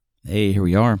Hey, here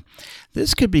we are.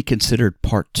 This could be considered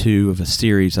part 2 of a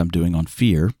series I'm doing on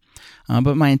fear,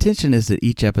 but my intention is that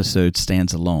each episode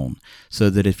stands alone, so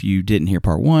that if you didn't hear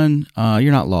part 1,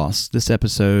 you're not lost. This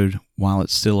episode, while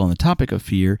it's still on the topic of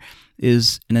fear,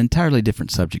 is an entirely different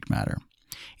subject matter.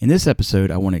 In this episode,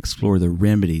 I want to explore the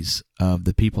remedies of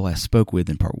the people I spoke with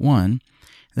in part 1.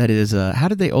 That is, how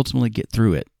did they ultimately get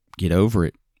through it, get over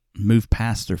it, move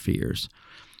past their fears?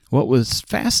 What was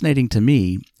fascinating to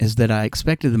me is that I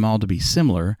expected them all to be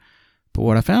similar, but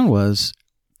what I found was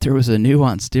there was a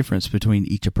nuanced difference between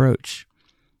each approach.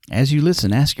 As you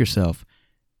listen, ask yourself,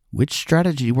 which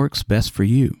strategy works best for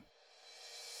you?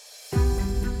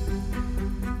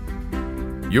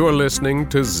 You're listening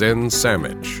to Zen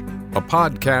Sandwich, a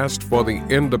podcast for the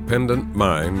independent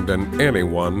mind and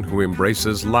anyone who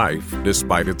embraces life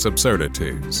despite its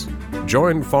absurdities.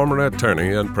 Join former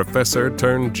attorney and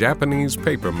professor-turned-Japanese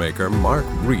papermaker Mark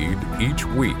Reed each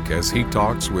week as he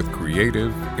talks with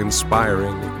creative,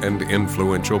 inspiring, and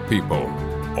influential people,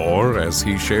 or as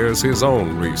he shares his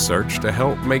own research to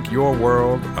help make your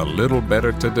world a little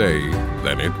better today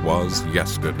than it was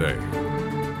yesterday.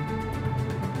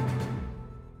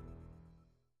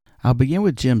 I'll begin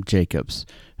with Jim Jacobs,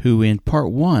 who in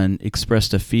part 1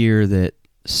 expressed a fear that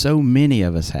so many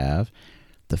of us have,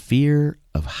 the fear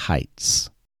of heights.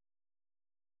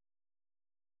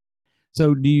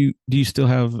 So do you still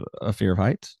have a fear of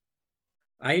heights?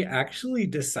 I actually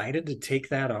decided to take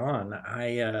that on.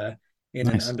 In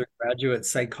Nice. an undergraduate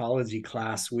psychology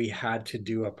class, we had to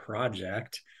do a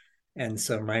project. And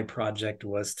so my project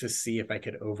was to see if I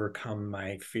could overcome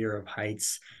my fear of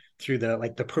heights through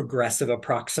the progressive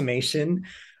approximation.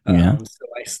 Yeah. So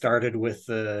I started with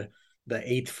the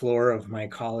 8th floor of my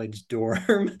college dorm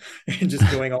and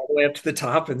just going all the way up to the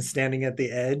top and standing at the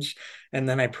edge. And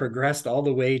then I progressed all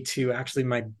the way to actually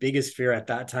my biggest fear at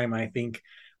that time, I think,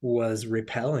 was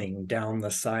rappelling down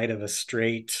the side of a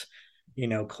straight,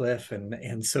 cliff.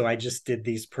 And so I just did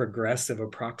these progressive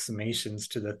approximations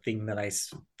to the thing that I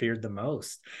feared the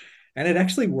most. And it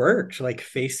actually worked, like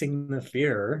facing the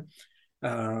fear.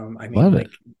 Love it.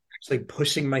 Actually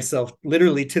pushing myself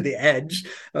literally to the edge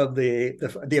of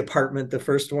the apartment, the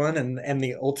first one, and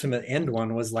the ultimate end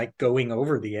one was like going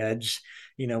over the edge,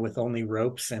 with only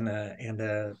ropes and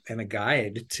a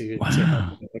guide to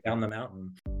help me go down the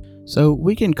mountain. So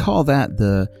we can call that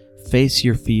the face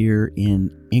your fear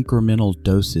in incremental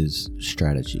doses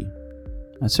strategy.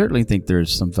 I certainly think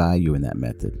there's some value in that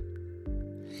method.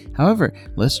 However,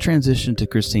 let's transition to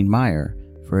Christine Meyer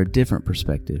for a different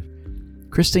perspective.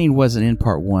 Christine wasn't in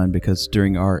part 1 because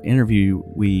during our interview,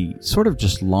 we sort of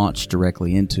just launched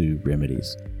directly into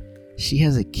remedies. She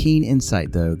has a keen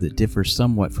insight, though, that differs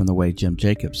somewhat from the way Jim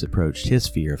Jacobs approached his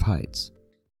fear of heights.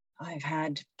 I've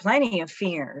had plenty of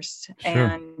fears,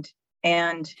 Sure.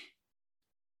 and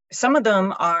some of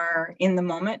them are in the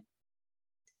moment,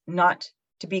 not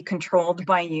to be controlled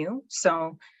by you.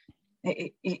 So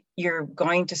you're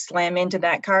going to slam into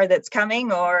that car that's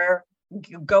coming or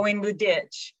go in the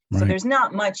ditch. Right. So there's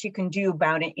not much you can do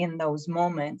about it in those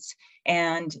moments.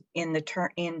 And in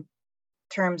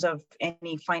terms of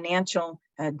any financial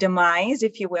demise,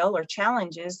 if you will, or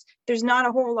challenges, there's not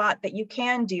a whole lot that you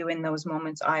can do in those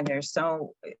moments either.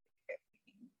 So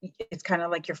it's kind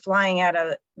of like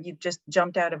you've just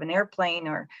jumped out of an airplane,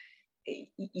 or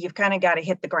you've kind of got to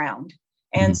hit the ground.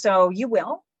 And so you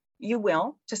will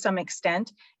to some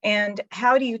extent. And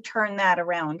how do you turn that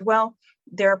around? Well,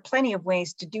 there are plenty of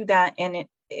ways to do that.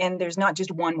 And there's not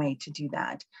just one way to do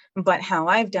that. But how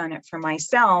I've done it for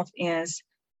myself is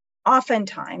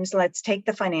oftentimes, let's take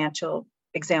the financial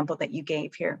example that you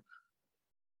gave here.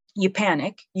 You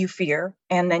panic, you fear,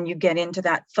 and then you get into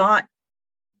that thought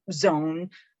zone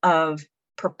of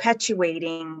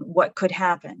perpetuating what could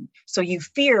happen. So you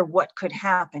fear what could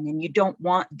happen and you don't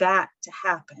want that to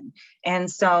happen.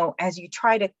 And so as you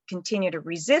try to continue to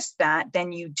resist that,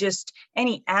 then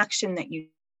any action that you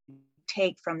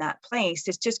take from that place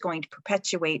is just going to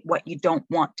perpetuate what you don't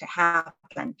want to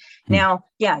happen. Now,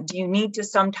 do you need to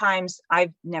sometimes,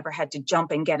 I've never had to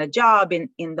jump and get a job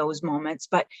in those moments,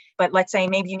 but let's say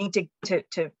maybe you need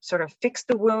to sort of fix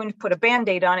the wound, put a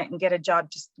Band-Aid on it and get a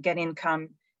job, just get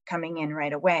income coming in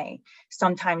right away.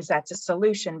 Sometimes that's a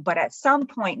solution, but at some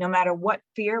point, no matter what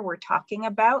fear we're talking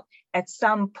about, at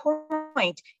some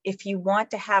point, if you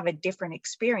want to have a different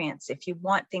experience, if you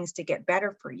want things to get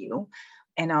better for you,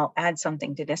 and I'll add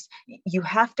something to this, you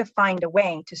have to find a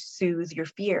way to soothe your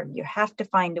fear. You have to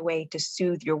find a way to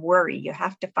soothe your worry. You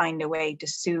have to find a way to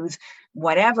soothe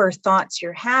whatever thoughts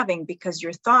you're having, because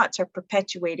your thoughts are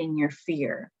perpetuating your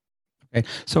fear. Okay.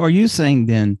 So are you saying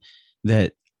then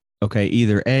that, okay,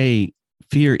 either A,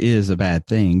 fear is a bad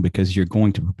thing because you're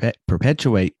going to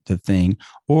perpetuate the thing?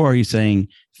 Or are you saying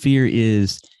fear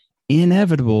is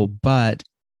inevitable, but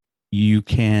you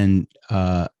can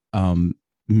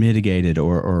mitigate it,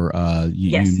 or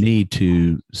Yes. you need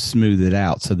to smooth it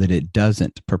out so that it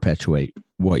doesn't perpetuate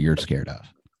what you're scared of?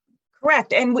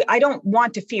 Correct. And I don't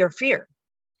want to fear fear.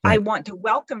 Right. I want to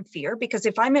welcome fear, because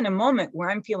if I'm in a moment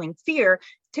where I'm feeling fear,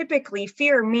 typically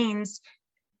fear means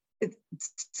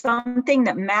something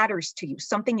that matters to you,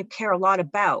 something you care a lot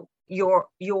about.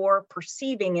 You're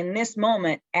perceiving in this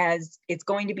moment as it's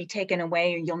going to be taken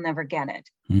away or you'll never get it.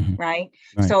 Mm-hmm. Right?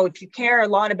 Right. So if you care a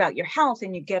lot about your health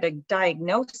and you get a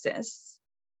diagnosis,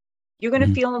 you're going to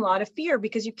Mm-hmm. feel a lot of fear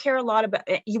because you care a lot about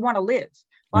it. You want to live.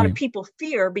 A lot Right. of people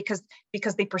fear because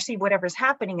they perceive whatever's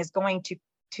happening is going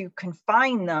to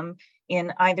confine them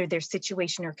in either their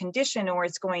situation or condition, or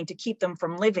it's going to keep them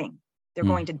from living. They're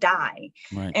going to die.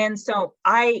 Right. And so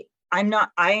I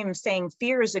am saying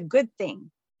fear is a good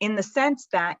thing, in the sense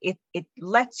that it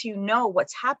lets you know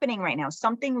what's happening right now.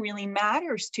 Something really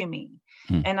matters to me.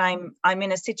 And I'm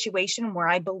in a situation where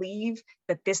I believe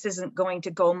that this isn't going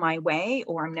to go my way,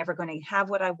 or I'm never going to have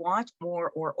what I want,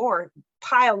 or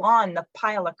pile on the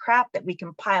pile of crap that we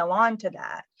can pile on to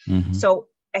that. Mm-hmm. So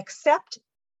accept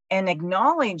and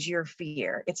acknowledge your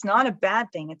fear. It's not a bad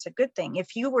thing. It's a good thing.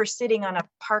 If you were sitting on a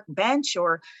park bench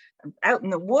or out in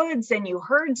the woods and you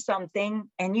heard something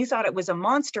and you thought it was a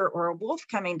monster or a wolf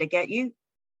coming to get you,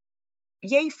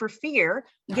 yay for fear,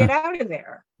 get out of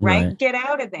there, right? Right. Get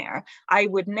out of there. I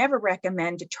would never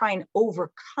recommend to try and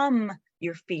overcome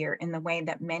your fear in the way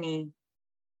that many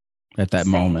At that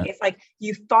say. moment. It's like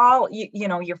you fall,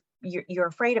 you're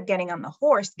afraid of getting on the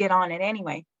horse, get on it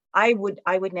anyway. I would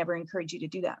never encourage you to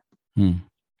do that. Well,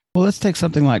 let's take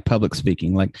something like public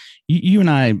speaking. Like you and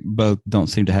I both don't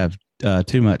seem to have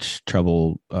too much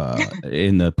trouble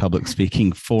in the public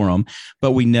speaking forum,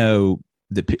 but we know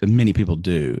that many people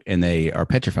do, and they are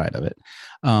petrified of it.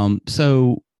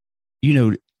 So,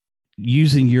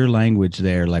 using your language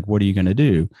there, like, what are you going to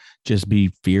do? Just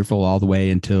be fearful all the way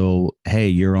until, hey,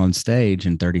 you're on stage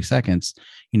in 30 seconds.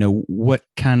 What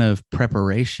kind of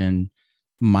preparation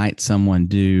might someone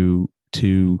do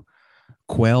to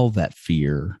quell that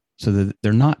fear so that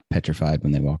they're not petrified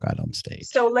when they walk out on stage?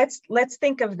 So let's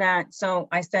think of that. So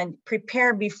I said,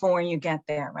 prepare before you get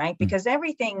there, right? Because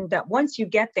everything that once you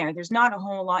get there, there's not a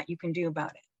whole lot you can do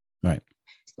about it. Right.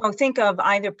 So think of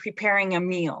either preparing a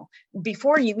meal.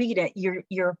 Before you eat it,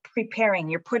 you're preparing,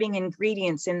 you're putting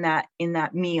ingredients in that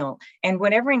meal. And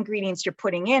whatever ingredients you're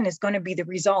putting in is going to be the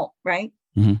result, right?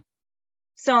 Mm-hmm.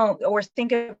 So, or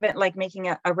think of it like making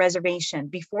a reservation.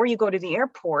 Before you go to the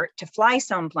airport to fly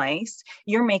someplace,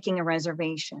 you're making a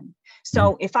reservation.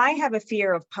 So if I have a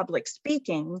fear of public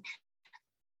speaking,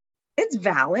 it's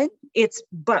valid.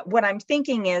 But what I'm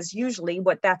thinking is usually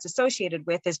what that's associated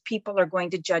with is people are going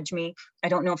to judge me. I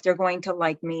don't know if they're going to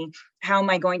like me. How am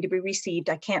I going to be received?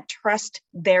 I can't trust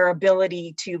their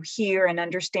ability to hear and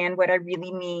understand what I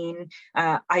really mean.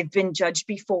 I've been judged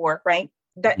before, right?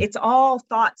 That it's all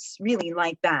thoughts really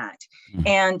like that.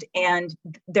 And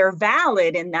they're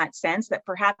valid in that sense that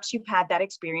perhaps you've had that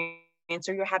experience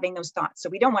or you're having those thoughts. So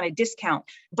we don't want to discount,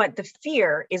 but the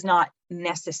fear is not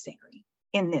necessary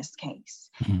in this case.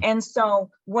 And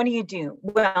so what do?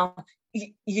 Well,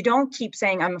 you don't keep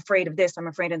saying, I'm afraid of this, I'm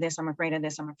afraid of this, I'm afraid of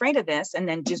this, I'm afraid of this, and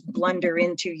then just blunder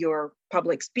into your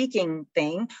public speaking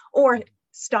thing, or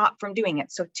stop from doing it.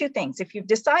 So two things. If you've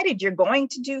decided you're going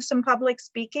to do some public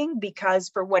speaking because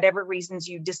for whatever reasons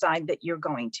you decide that you're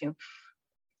going to,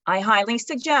 I highly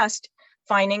suggest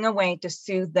finding a way to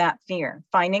soothe that fear,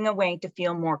 finding a way to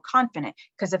feel more confident.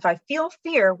 Because if I feel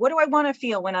fear, what do I want to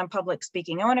feel when I'm public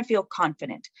speaking? I want to feel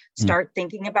confident. Start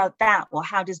thinking about that. Well,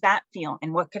 how does that feel?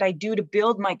 And what could I do to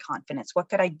build my confidence? What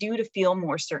could I do to feel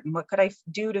more certain? What could I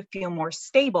do to feel more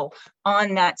stable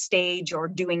on that stage or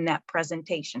doing that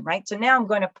presentation, right? So now I'm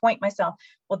going to point myself,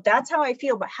 well, that's how I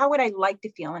feel, but how would I like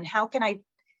to feel? And how can I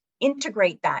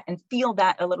integrate that and feel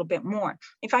that a little bit more?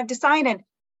 If I've decided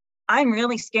I'm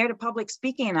really scared of public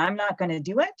speaking and I'm not going to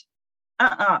do it,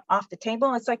 off the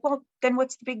table. It's like, well, then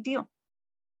what's the big deal?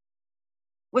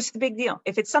 What's the big deal?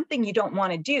 If it's something you don't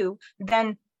want to do,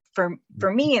 then for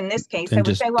me in this case, I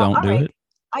would say, well, all right,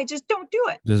 I just don't do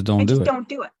it. Just don't do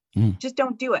it. Just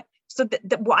don't do it. So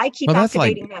well, I keep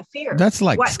activating that fear. That's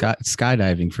like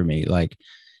skydiving for me. Like,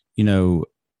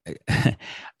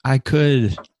 I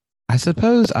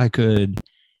suppose I could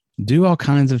do all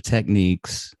kinds of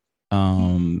techniques,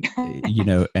 and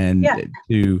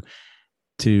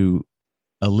to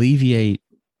alleviate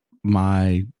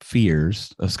my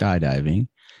fears of skydiving,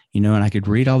 and I could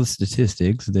read all the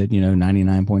statistics that,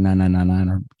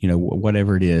 99.9999 or,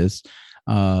 whatever it is,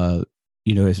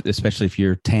 Especially if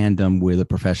you're tandem with a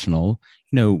professional,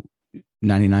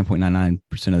 99.99%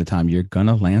 of the time you're going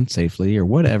to land safely or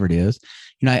whatever it is.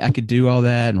 I could do all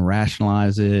that and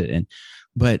rationalize it.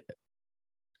 But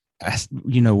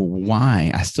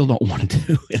why? I still don't want to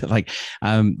do it. Like,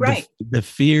 right. The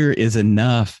fear is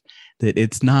enough that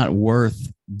it's not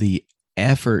worth the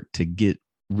effort to get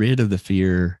rid of the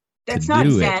fear. That's not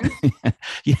zen.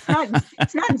 Yeah.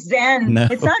 It's not zen. No.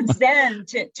 It's not zen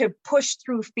to push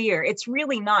through fear. It's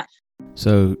really not.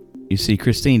 So you see,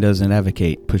 Christine doesn't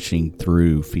advocate pushing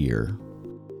through fear.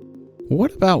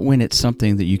 What about when it's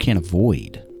something that you can't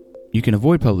avoid? You can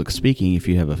avoid public speaking if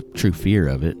you have a true fear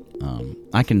of it.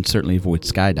 I can certainly avoid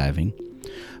skydiving.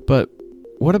 But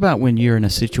what about when you're in a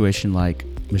situation like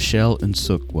Michelle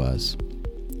Unsuk was?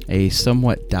 A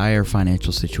somewhat dire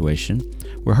financial situation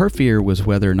where her fear was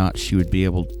whether or not she would be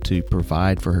able to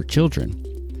provide for her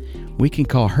children. We can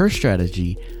call her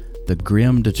strategy the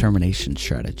grim determination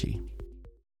strategy.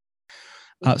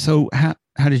 So how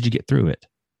did you get through it?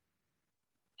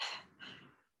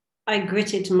 I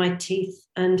gritted my teeth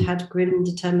and had grim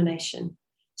determination.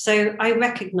 So I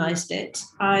recognized it.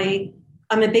 I'm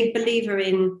a big believer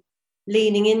in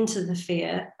leaning into the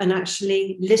fear and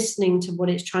actually listening to what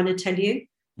it's trying to tell you.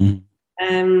 Mm.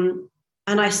 And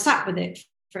I sat with it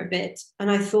for a bit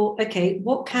and I thought, okay,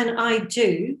 what can I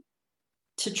do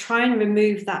to try and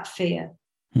remove that fear?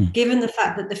 Given the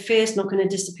fact that the fear is not going to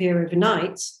disappear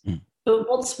overnight, but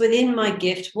what's within my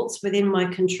gift, what's within my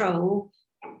control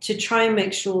to try and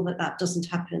make sure that that doesn't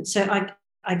happen. So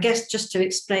I guess just to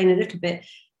explain a little bit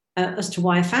as to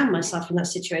why I found myself in that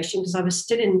situation, because I was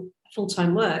still in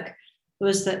full-time work,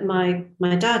 was that my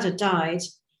dad had died,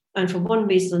 and for one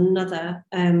reason or another,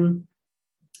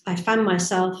 I found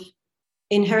myself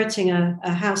inheriting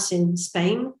a house in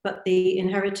Spain, but the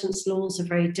inheritance laws are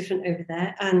very different over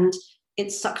there, and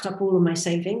it sucked up all of my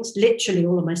savings, literally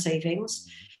all of my savings.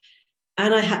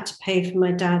 And I had to pay for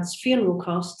my dad's funeral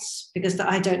costs because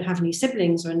I don't have any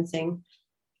siblings or anything.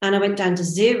 And I went down to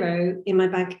zero in my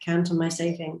bank account on my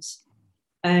savings.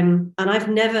 And I've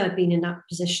never been in that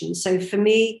position. So for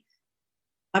me,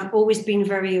 I've always been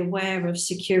very aware of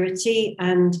security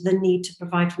and the need to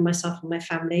provide for myself and my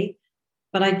family.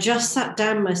 But I just sat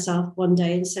down myself one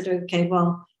day and said, okay,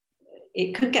 well,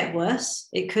 it could get worse.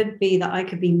 It could be that I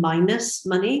could be minus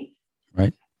money.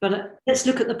 Right. But let's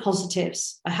look at the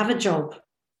positives. I have a job.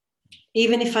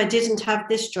 Even if I didn't have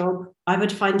this job, I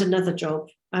would find another job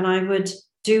and I would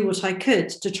do what I could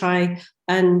to try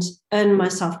and earn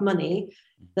myself money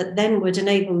that then would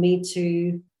enable me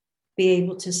to be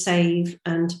able to save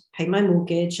and pay my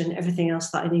mortgage and everything else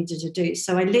that I needed to do.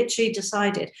 So I literally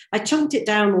decided, I chunked it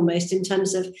down almost in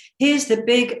terms of, here's the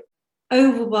big,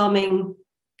 overwhelming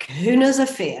kahunas of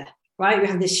fear, right? We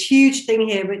have this huge thing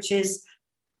here, which is,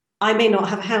 I may not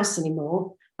have a house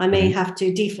anymore. I may have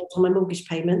to default on my mortgage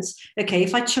payments. Okay,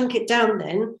 if I chunk it down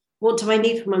then, what do I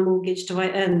need for my mortgage? Do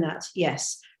I earn that?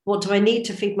 Yes. What do I need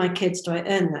to feed my kids? Do I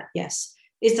earn that? Yes.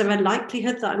 Is there a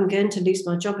likelihood that I'm going to lose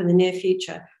my job in the near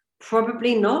future?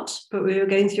 Probably not, but we were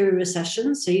going through a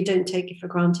recession, so you don't take it for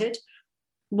granted.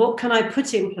 What can I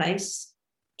put in place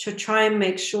to try and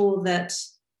make sure that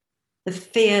the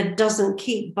fear doesn't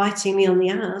keep biting me on the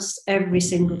ass every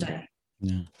single day?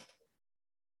 Yeah.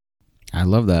 I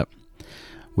love that.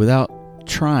 Without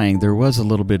trying, there was a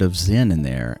little bit of zen in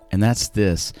there, and that's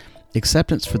this: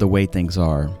 acceptance for the way things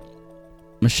are.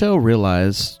 Michelle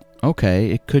realized,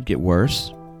 okay, it could get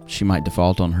worse. She might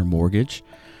default on her mortgage,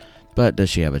 but does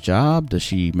she have a job? Does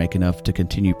she make enough to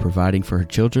continue providing for her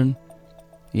children?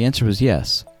 The answer was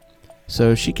yes.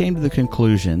 So she came to the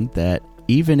conclusion that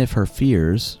even if her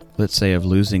fears, let's say of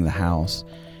losing the house,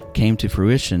 came to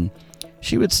fruition,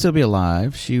 she would still be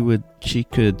alive, she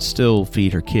could still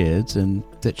feed her kids, and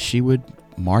that she would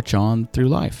march on through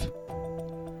life.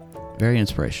 Very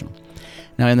inspirational.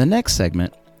 Now, in the next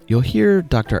segment, you'll hear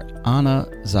Dr. Anna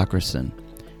Zachrisson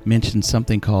mention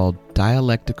something called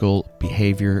dialectical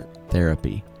behavior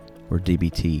therapy, or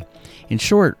DBT. In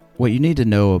short, what you need to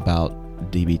know about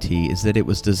DBT is that it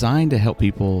was designed to help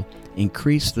people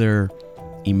increase their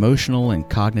emotional and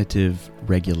cognitive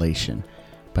regulation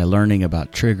by learning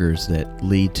about triggers that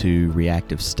lead to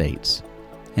reactive states,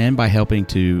 and by helping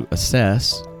to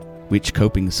assess which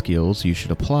coping skills you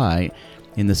should apply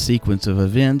in the sequence of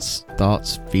events,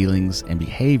 thoughts, feelings, and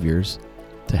behaviors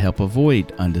to help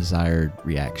avoid undesired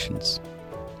reactions.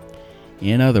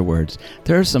 In other words,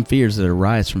 there are some fears that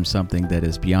arise from something that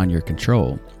is beyond your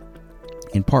control.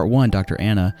 In part 1, Dr.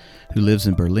 Anna, who lives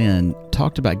in Berlin,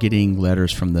 talked about getting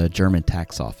letters from the German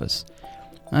tax office.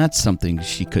 That's something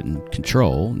she couldn't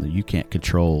control. You can't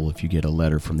control if you get a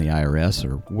letter from the IRS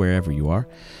or wherever you are.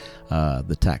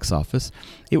 the tax office,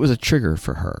 it was a trigger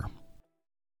for her.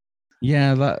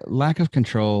 Yeah, lack of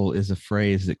control is a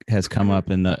phrase that has come up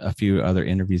in a few other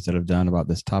interviews that I've done about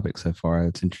this topic so far.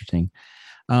 It's interesting.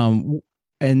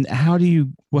 And how do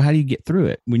you get through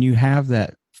it when you have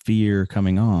that fear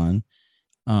coming on?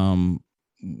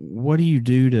 What do you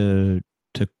do to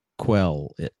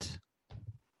quell it?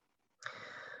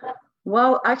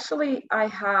 Well, actually,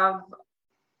 I've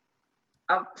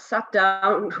sat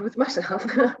down with myself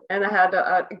and I had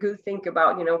a good think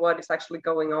about, what is actually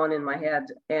going on in my head.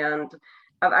 And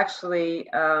I've actually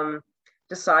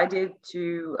decided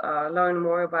to learn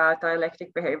more about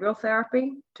dialectic behavioral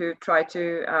therapy to try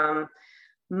to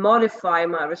modify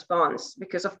my response.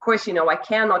 Because of course, I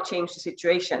cannot change the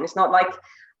situation. It's not like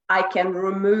I can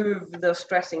remove the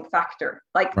stressing factor.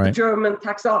 Like the German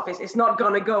tax office is not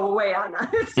going to go away, Anna.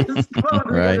 It's just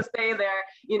probably going to stay there,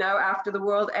 after the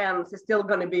world ends. It's still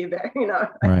going to be there,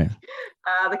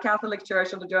 The Catholic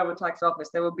Church and the German tax office,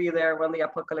 they will be there when the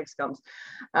apocalypse comes.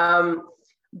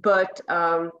 But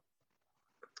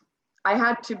I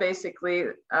had to basically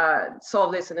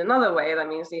solve this in another way. That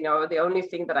means, the only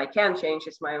thing that I can change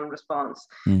is my own response.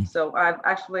 So I've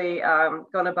actually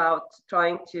gone about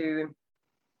trying to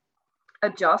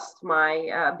adjust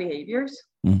my behaviors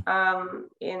in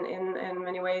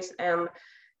many ways, and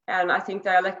I think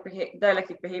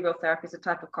dialectic behavioral therapy is a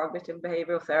type of cognitive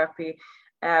behavioral therapy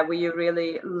where you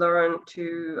really learn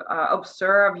to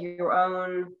observe your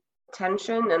own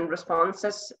tension and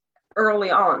responses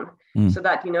early on, so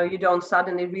that you don't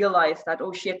suddenly realize that,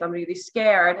 oh shit, I'm really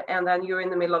scared, and then you're in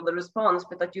the middle of the response,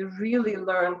 but that you really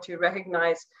learn to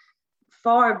recognize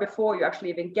far before you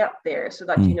actually even get there, so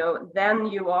that then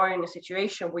you are in a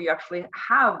situation where you actually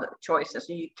have choices,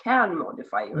 so you can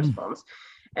modify your response,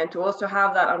 and to also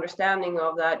have that understanding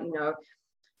of that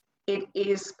it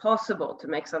is possible to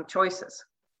make some choices.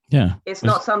 It's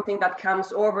not something that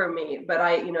comes over me, but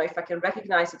I if I can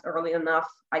recognize it early enough,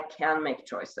 I can make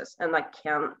choices and I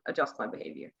can adjust my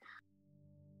behavior.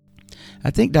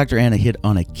 I think Dr. Anna hit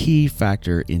on a key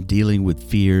factor in dealing with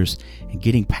fears and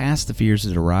getting past the fears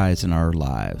that arise in our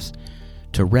lives,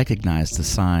 to recognize the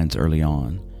signs early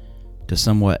on, to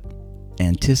somewhat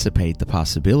anticipate the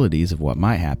possibilities of what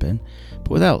might happen, but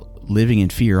without living in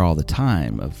fear all the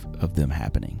time of them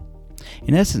happening.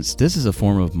 In essence, this is a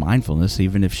form of mindfulness,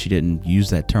 even if she didn't use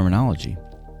that terminology.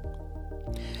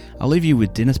 I'll leave you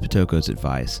with Dennis Patoko's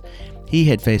advice. He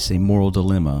had faced a moral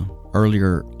dilemma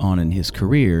earlier on in his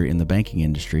career in the banking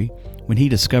industry when he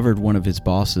discovered one of his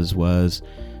bosses was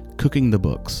cooking the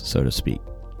books, so to speak.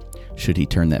 Should he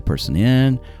turn that person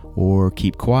in or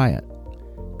keep quiet?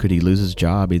 Could he lose his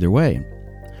job either way?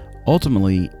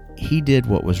 Ultimately, he did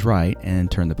what was right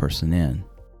and turned the person in.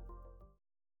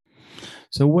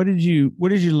 So what did you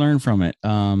learn from it?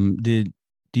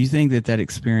 Do you think that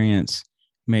experience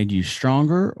made you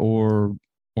stronger or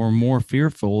more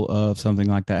fearful of something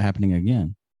like that happening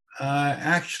again?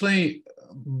 Actually,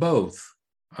 both.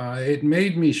 It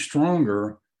made me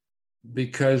stronger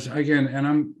because, again,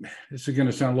 and this is going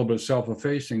to sound a little bit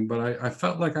self-effacing, but I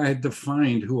felt like I had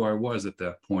defined who I was at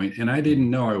that point, and I didn't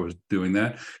know I was doing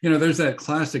that. There's that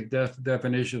classic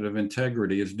definition of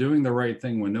integrity. It's doing the right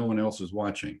thing when no one else is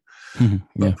watching.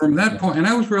 But from that point, and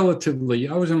I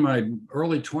was in my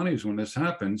early 20s when this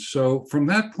happened. So from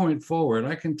that point forward,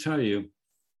 I can tell you,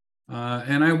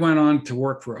 and I went on to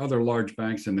work for other large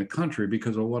banks in the country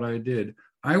because of what I did.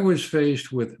 I was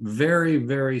faced with very,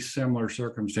 very similar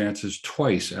circumstances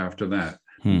twice after that.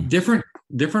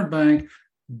 Different bank,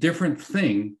 different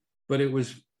thing, but it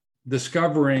was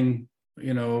discovering,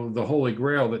 the Holy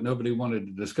Grail that nobody wanted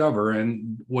to discover.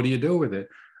 And what do you do with it?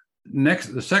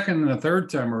 The second and the third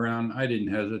time around, I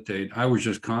didn't hesitate. I was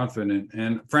just confident.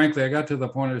 And frankly, I got to the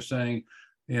point of saying,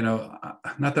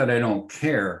 not that I don't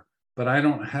care, but I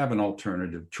don't have an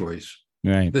alternative choice.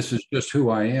 Right. This is just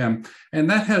who I am. And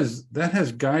that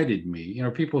has guided me.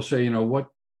 People say,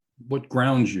 what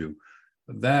grounds you?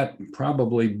 That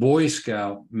probably Boy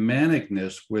Scout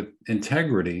manicness with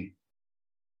integrity,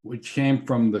 which came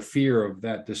from the fear of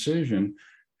that decision.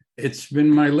 It's been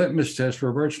my litmus test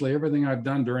for virtually everything I've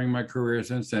done during my career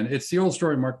since then. It's the old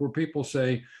story, Mark, where people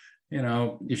say,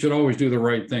 you should always do the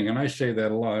right thing. And I say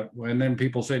that a lot. And then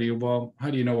people say to you, well, how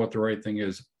do you know what the right thing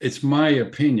is? It's my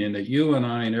opinion that you and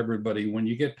I and everybody, when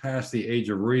you get past the age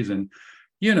of reason,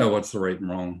 what's the right and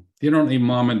wrong. You don't need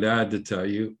mom and dad to tell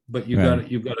you, but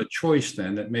you've got a choice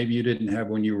then that maybe you didn't have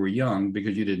when you were young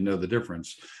because you didn't know the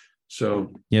difference.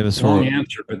 So long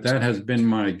answer, but that has been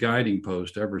my guiding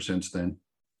post ever since then.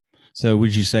 So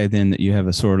would you say then that you have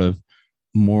a sort of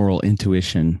moral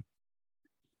intuition?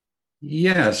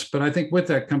 Yes, but I think with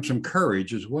that comes some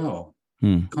courage as well.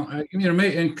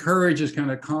 And courage is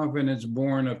kind of confidence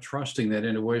born of trusting that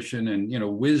intuition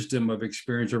and, wisdom of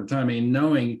experience over time. I mean,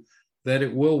 knowing that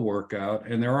it will work out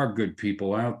and there are good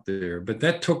people out there. But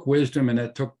that took wisdom, and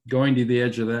that took going to the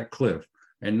edge of that cliff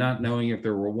and not knowing if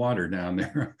there were water down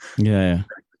there. Yeah.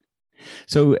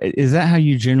 So is that how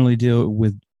you generally deal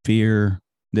with fear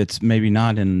that's maybe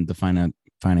not in the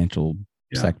financial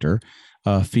sector,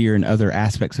 fear in other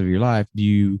aspects of your life? Do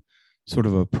you sort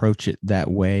of approach it that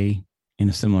way in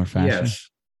a similar fashion?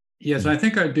 Yes, I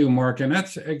think I do, Mark. And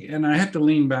I have to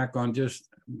lean back on just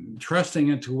trusting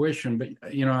intuition, but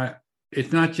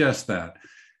it's not just that.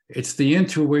 It's the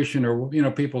intuition,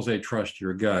 or people say trust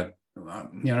your gut.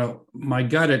 My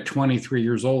gut at 23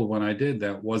 years old when I did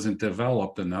that wasn't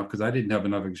developed enough because I didn't have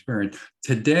enough experience.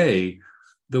 Today,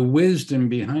 the wisdom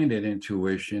behind that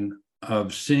intuition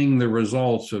of seeing the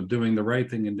results of doing the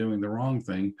right thing and doing the wrong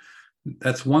thing,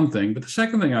 that's one thing. But the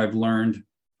second thing I've learned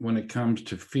when it comes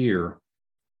to fear,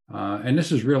 and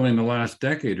this is really in the last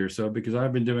decade or so, because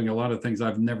I've been doing a lot of things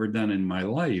I've never done in my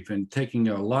life and taking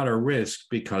a lot of risks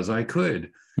because I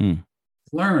could.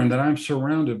 Learn that I'm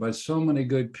surrounded by so many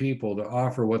good people to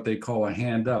offer what they call a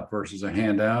hand up versus a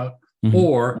hand out.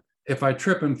 Or if I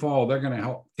trip and fall, they're going to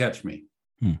help catch me.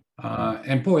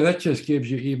 And boy, that just gives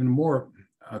you even more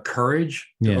courage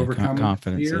to overcome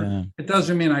confidence, fear. Yeah. It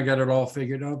doesn't mean I got it all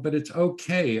figured out, but it's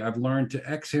okay. I've learned to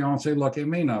exhale and say, look, it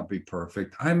may not be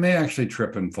perfect. I may actually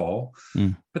trip and fall,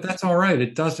 but that's all right.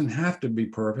 It doesn't have to be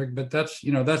perfect, but that's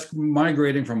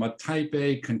migrating from a type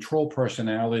A control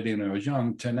personality when I was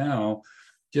young to now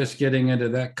just getting into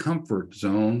that comfort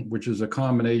zone, which is a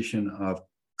combination of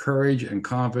courage and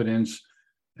confidence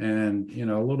and,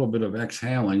 a little bit of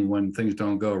exhaling when things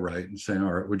don't go right and saying,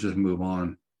 all right, we'll just move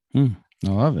on. I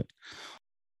love it.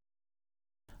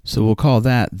 So we'll call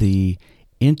that the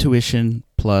intuition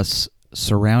plus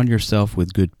surround yourself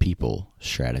with good people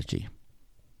strategy.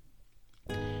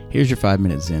 Here's your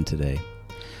 5-minute Zen today.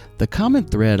 The common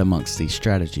thread amongst these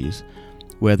strategies,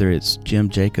 whether it's Jim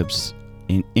Jacobs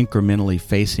incrementally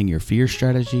facing your fear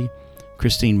strategy,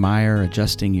 Christine Meyer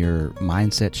adjusting your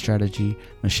mindset strategy,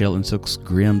 Michelle Insuk's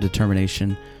grim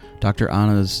determination, Dr.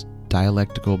 Anna's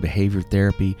dialectical behavior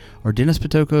therapy, or Dennis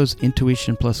Patoko's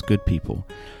intuition plus good people.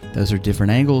 Those are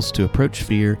different angles to approach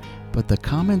fear, but the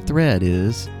common thread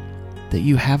is that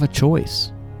you have a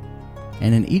choice.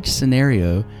 And in each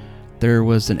scenario, there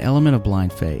was an element of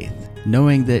blind faith,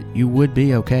 knowing that you would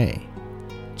be okay.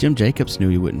 Jim Jacobs knew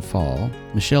he wouldn't fall.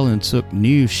 Michelle Insuk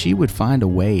knew she would find a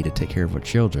way to take care of her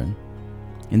children.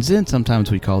 In Zen,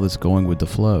 sometimes we call this going with the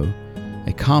flow,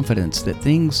 a confidence that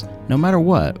things, no matter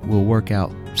what, will work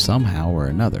out somehow or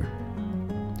another.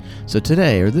 So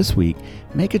today or this week,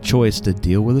 make a choice to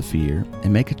deal with the fear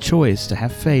and make a choice to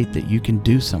have faith that you can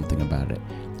do something about it.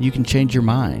 You can change your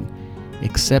mind,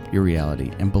 accept your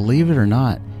reality, and believe it or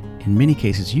not, in many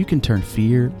cases, you can turn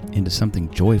fear into something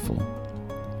joyful.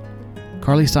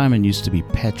 Carly Simon used to be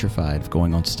petrified of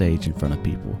going on stage in front of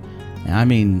people. And I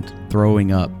mean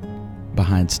throwing up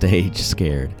behind stage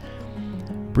scared.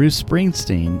 Bruce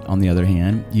Springsteen, on the other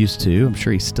hand, used to, I'm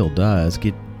sure he still does,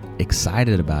 get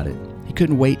excited about it. He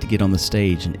couldn't wait to get on the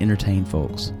stage and entertain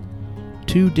folks.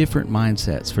 Two different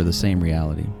mindsets for the same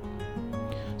reality.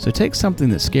 So take something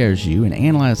that scares you and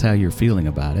analyze how you're feeling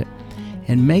about it,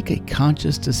 and make a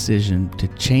conscious decision to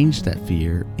change that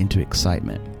fear into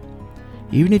excitement.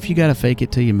 Even if you gotta fake it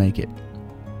till you make it.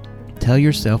 Tell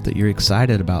yourself that you're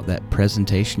excited about that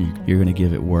presentation you're gonna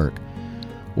give at work,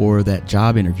 or that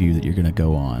job interview that you're going to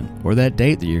go on, or that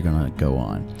date that you're going to go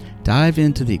on. Dive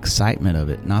into the excitement of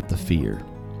it, not the fear.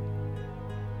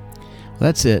 Well,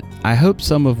 that's it. I hope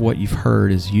some of what you've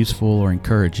heard is useful or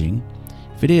encouraging.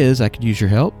 If it is, I could use your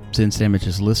help. Zen Sandwich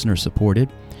is listener supported.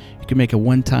 You can make a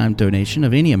one-time donation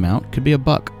of any amount, could be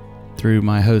 $1, through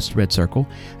my host, Red Circle.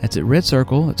 That's at Red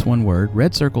Circle, it's one word,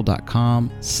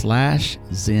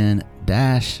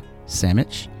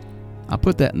 redcircle.com/Zen-Sandwich. I'll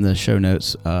put that in the show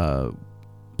notes.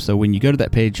 So when you go to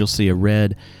that page, you'll see a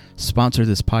red sponsor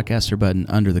this podcaster button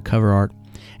under the cover art.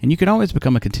 And you can always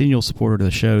become a continual supporter of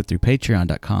the show through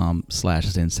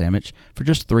patreon.com/Zen-Sandwich for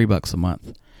just $3 a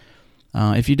month.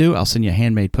 If you do, I'll send you a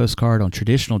handmade postcard on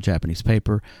traditional Japanese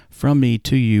paper from me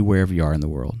to you wherever you are in the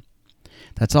world.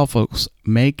 That's all, folks.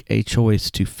 Make a choice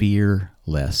to fear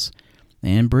less.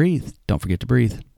 And breathe. Don't forget to breathe.